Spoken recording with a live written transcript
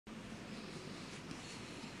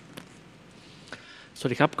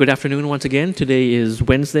Swadikap. Good afternoon once again. Today is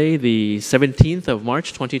Wednesday, the 17th of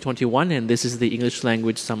March, 2021, and this is the English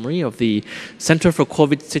language summary of the Center for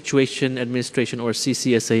COVID Situation Administration, or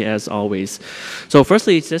CCSA, as always. So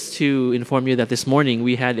firstly, just to inform you that this morning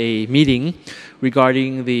we had a meeting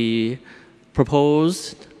regarding the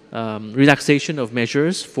proposed relaxation of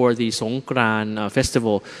measures for the Songkran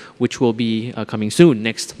festival, which will be coming soon,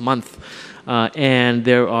 next month. And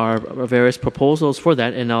there are various proposals for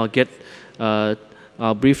that, and I'll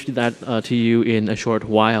brief that to you in a short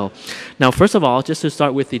while. Now, first of all, just to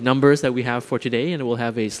start with the numbers that we have for today, and we'll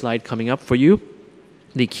have a slide coming up for you.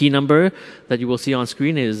 The key number that you will see on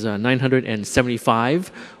screen is 975,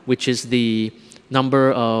 which is the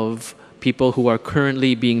number of people who are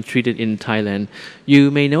currently being treated in Thailand. You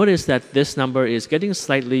may notice that this number is getting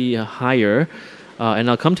slightly higher, and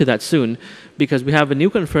I'll come to that soon, because we have a new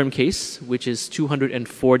confirmed case, which is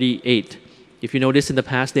 248. If you notice, in the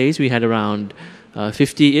past days, we had around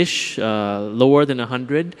 50-ish, lower than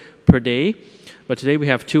 100 per day. But today we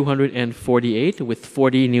have 248 with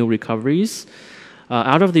 40 new recoveries.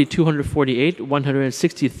 Out of the 248,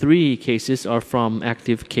 163 cases are from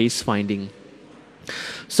active case finding.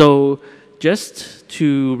 So just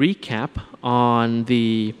to recap on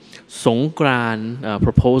the Songkran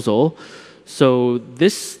proposal, so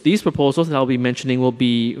these proposals that I'll be mentioning will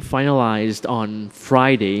be finalized on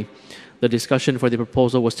Friday. The discussion for the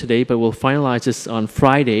proposal was today, but we'll finalize this on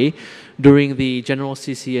Friday during the general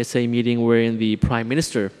CCSA meeting, wherein the Prime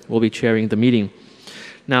Minister will be chairing the meeting.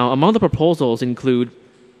 Now, among the proposals include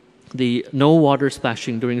the no water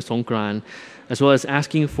splashing during Songkran, as well as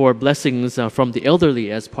asking for blessings from the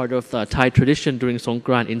elderly as part of Thai tradition during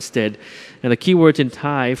Songkran instead. And the key words in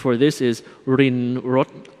Thai for this is rin rot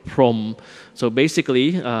prom. So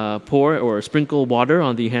basically, pour or sprinkle water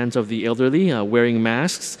on the hands of the elderly, wearing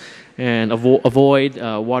masks, and avoid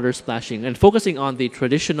water splashing, and focusing on the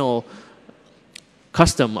traditional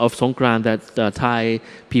custom of Songkran that Thai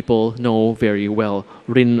people know very well,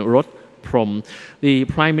 Rin Rot Prom. The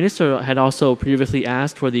Prime Minister had also previously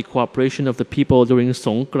asked for the cooperation of the people during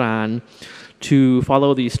Songkran to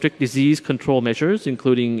follow the strict disease control measures,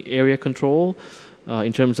 including area control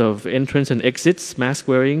in terms of entrance and exits, mask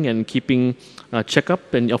wearing, and keeping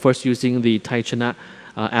checkup, and of course using the Thai Chana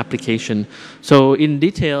application. So in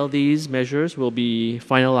detail, these measures will be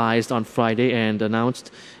finalized on Friday and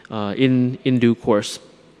announced in due course.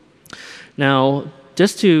 Now,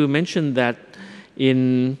 just to mention that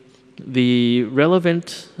in the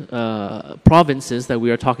relevant provinces that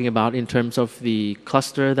we are talking about in terms of the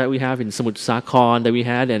cluster that we have in Samut Sakhon that we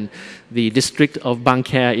had, and the district of Bang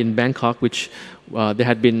Khae in Bangkok, which there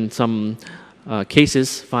had been some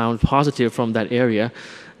cases found positive from that area.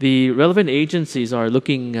 The relevant agencies are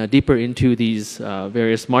looking deeper into these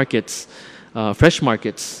various markets, fresh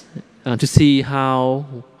markets, to see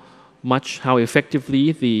how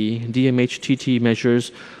effectively the DMHTT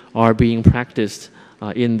measures are being practiced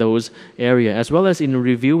in those areas, as well as in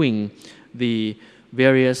reviewing the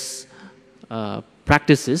various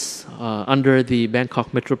practices under the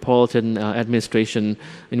Bangkok Metropolitan Administration,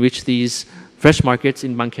 in which these fresh markets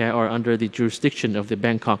in Bang Khae are under the jurisdiction of the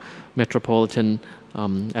Bangkok Metropolitan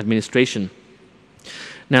Administration.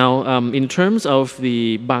 Now, in terms of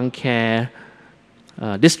the Bang Khae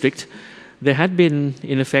district, there had been,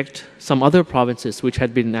 in effect, some other provinces which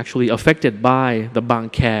had been actually affected by the Bang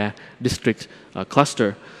Khae district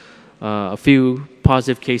cluster. A few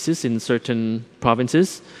positive cases in certain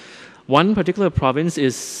provinces. One particular province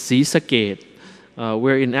is CCSA,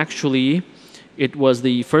 wherein actually it was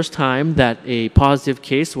the first time that a positive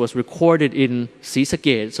case was recorded in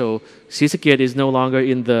CCSA. So CCSA is no longer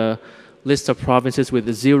in the list of provinces with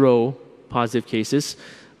 0 positive cases.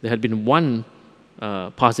 There had been one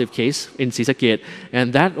positive case in CCSA,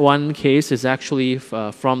 and that one case is actually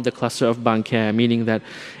from the cluster of Bang Khae, meaning that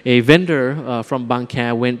a vendor from Bang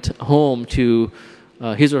Khae went home to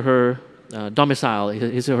his or her domicile,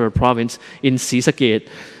 his or her province in CCSA,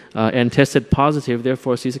 and tested positive.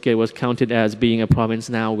 Therefore, CCSA was counted as being a province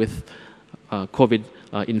now with COVID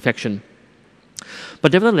infection.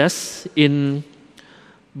 But nevertheless, in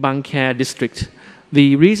Bang Khae district,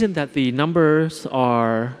 the reason that the numbers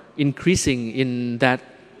are increasing in that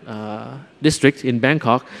district in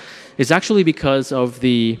Bangkok is actually because of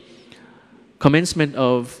the commencement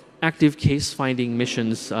of active case finding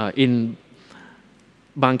missions in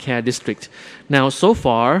Bang Khae district. Now, so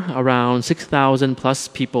far, around 6,000 plus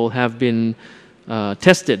people have been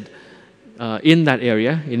tested in that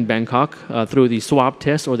area in Bangkok through the swab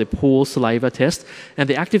test or the pool saliva test, and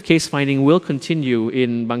the active case finding will continue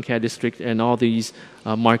in Bang Khae district and all these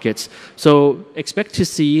markets. So expect to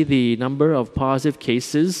see the number of positive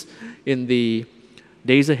cases in the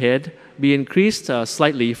days ahead be increased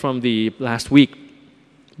slightly from the last week.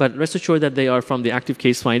 But rest assured that they are from the active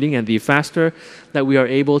case finding, and the faster that we are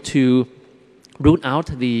able to root out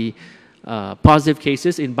the positive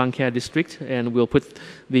cases in Bang Khae district, and we'll put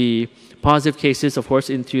the positive cases, of course,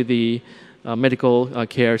 into the medical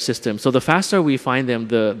care system. So the faster we find them,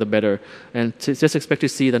 the better. And just expect to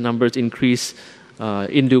see the numbers increase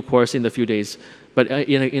in due course in the few days. But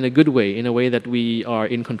in a good way, in a way that we are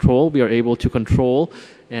in control, we are able to control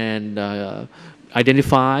and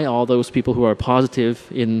identify all those people who are positive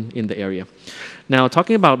in the area. Now,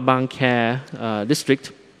 talking about Bang Khae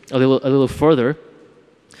district a little further,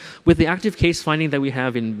 with the active case finding that we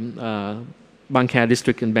have in Bang Khae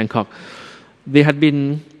district in Bangkok, there had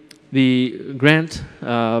been the grant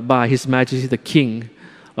by His Majesty the King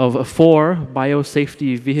of 4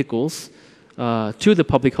 biosafety vehicles to the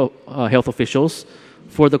public health officials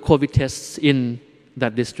for the COVID tests in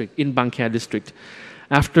that district, in Bang Khae district.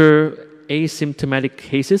 After asymptomatic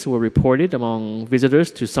cases were reported among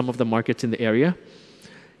visitors to some of the markets in the area,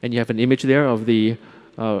 and you have an image there of the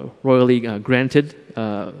royally granted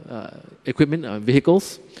equipment,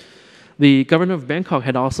 vehicles. The governor of Bangkok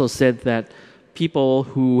had also said that people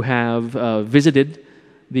who have visited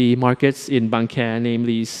the markets in Bang Khae,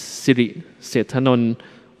 namely Siri Sethanon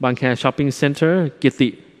Bang Khae Shopping Center,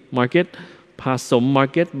 Giti Market, Pasom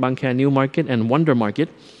Market, Bang Khae New Market, and Wonder Market,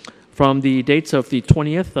 from the dates of the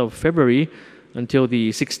 20th of February until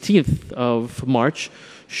the 16th of March,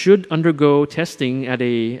 should undergo testing at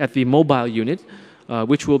the mobile unit,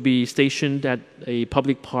 which will be stationed at a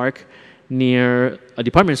public park near a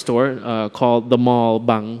department store called the Mall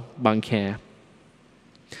Bang Khae.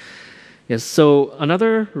 Yes, so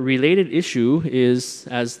another related issue is,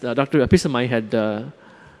 as Dr. Apisamai had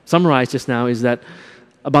summarized just now, is that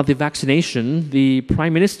about the vaccination, the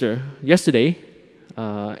Prime Minister yesterday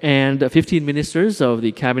and 15 ministers of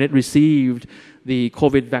the cabinet received the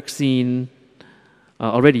COVID vaccine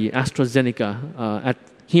already, AstraZeneca,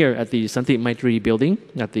 here at the Santi Maitri building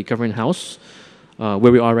at the Government House, where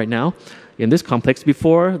we are right now in this complex,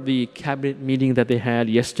 before the cabinet meeting that they had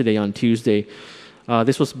yesterday on Tuesday.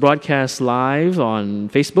 This was broadcast live on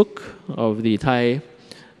Facebook of the Thai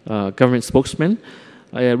government spokesman,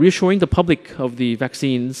 reassuring the public of the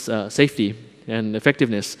vaccine's safety and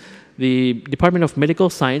effectiveness. The Department of Medical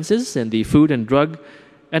Sciences and the Food and Drug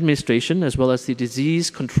Administration, as well as the Disease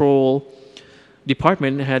Control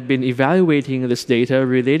Department, had been evaluating this data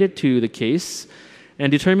related to the case and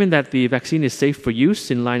determined that the vaccine is safe for use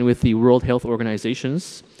in line with the World Health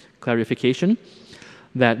Organization's clarification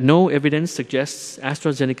that no evidence suggests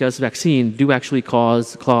AstraZeneca's vaccine do actually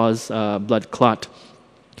cause blood clot.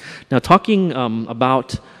 Now, talking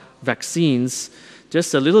about vaccines,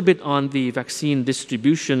 just a little bit on the vaccine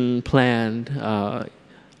distribution plan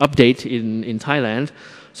update in Thailand.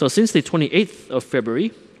 So since the 28th of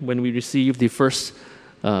February, when we received the first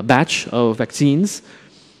batch of vaccines,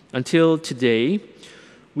 until today,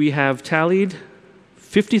 we have tallied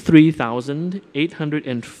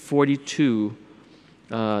 53,842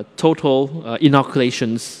 total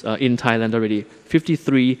inoculations in Thailand already.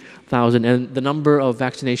 53,000, and the number of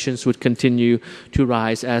vaccinations would continue to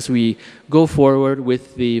rise as we go forward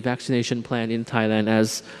with the vaccination plan in Thailand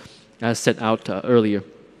as set out earlier.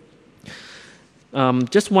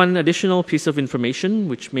 Just one additional piece of information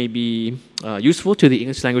which may be useful to the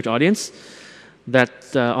English language audience,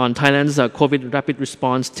 that on Thailand's COVID rapid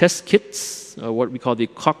response test kits, what we call the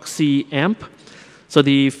COXI AMP. So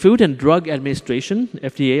the Food and Drug Administration,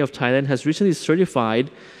 FDA of Thailand, has recently certified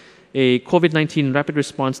a COVID-19 rapid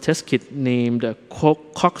response test kit named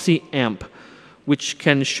COXI AMP, which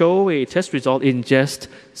can show a test result in just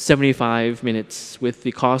 75 minutes, with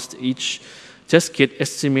the cost each test kit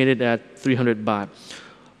estimated at 300 baht,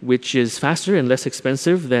 which is faster and less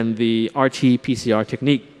expensive than the RT-PCR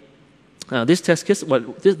technique. This test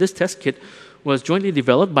kit was jointly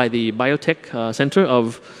developed by the Biotech Center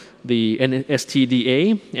of the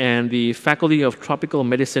NSTDA and the Faculty of Tropical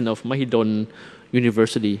Medicine of Mahidol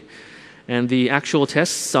University. And the actual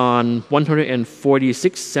tests on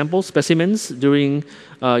 146 sample specimens during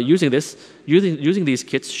using these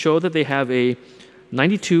kits show that they have a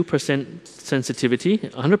 92% sensitivity,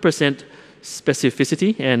 100%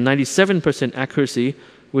 specificity, and 97% accuracy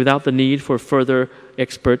without the need for further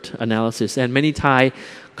expert analysis. And many Thai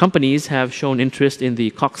companies have shown interest in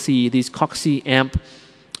these COXI AMP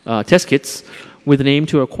test kits, with an aim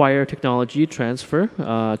to acquire technology transfer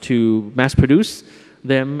to mass produce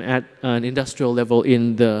them at an industrial level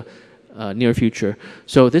in the near future.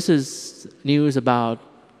 So this is news about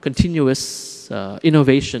continuous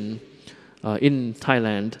innovation in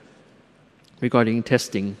Thailand regarding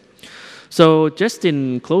testing. So just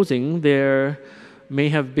in closing, there may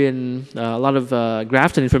have been a lot of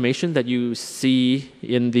graphs and information that you saw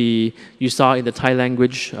in the Thai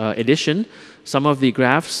language edition. Some of the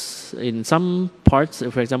graphs in some parts,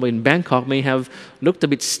 for example, in Bangkok, may have looked a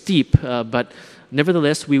bit steep, but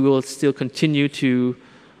nevertheless, we will still continue to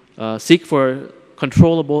seek for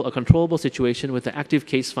a controllable situation with the active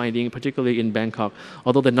case finding, particularly in Bangkok,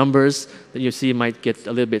 although the numbers that you see might get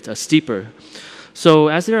a little bit steeper. So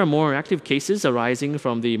as there are more active cases arising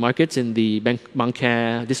from the markets in the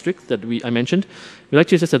Bangkok district that I mentioned, we'd like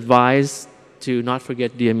to just advise to not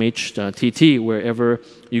forget DMH TT wherever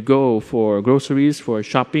you go for groceries, for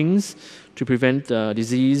shoppings, to prevent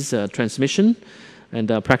disease transmission, and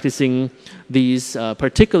practicing these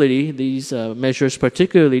measures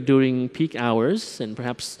particularly during peak hours, and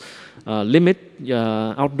perhaps limit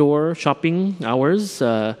outdoor shopping hours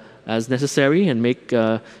as necessary, and make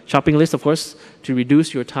shopping lists, of course, to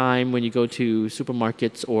reduce your time when you go to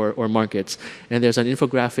supermarkets or markets. And there's an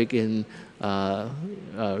infographic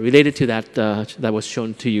related to that that was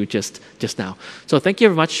shown to you just now. So thank you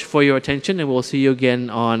very much for your attention, and we'll see you again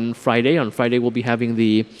on Friday. On Friday, we'll be having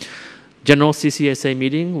the general CCSA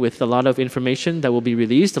meeting with a lot of information that will be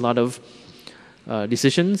released, a lot of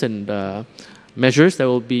decisions and measures that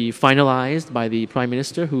will be finalized by the Prime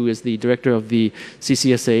Minister, who is the director of the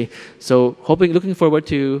CCSA. So looking forward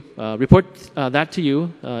to report that to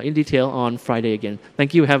you in detail on Friday again.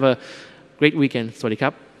 Thank you. Have a great weekend. สวัสดีค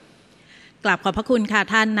รับ กราบขอบพระคุณค่ะ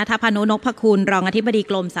ท่านณัฐพานุ นพคุณรองอธิบดี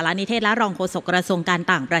กรมสารนิเทศและรองโฆษกกระทรวงการ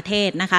ต่างประเทศนะคะ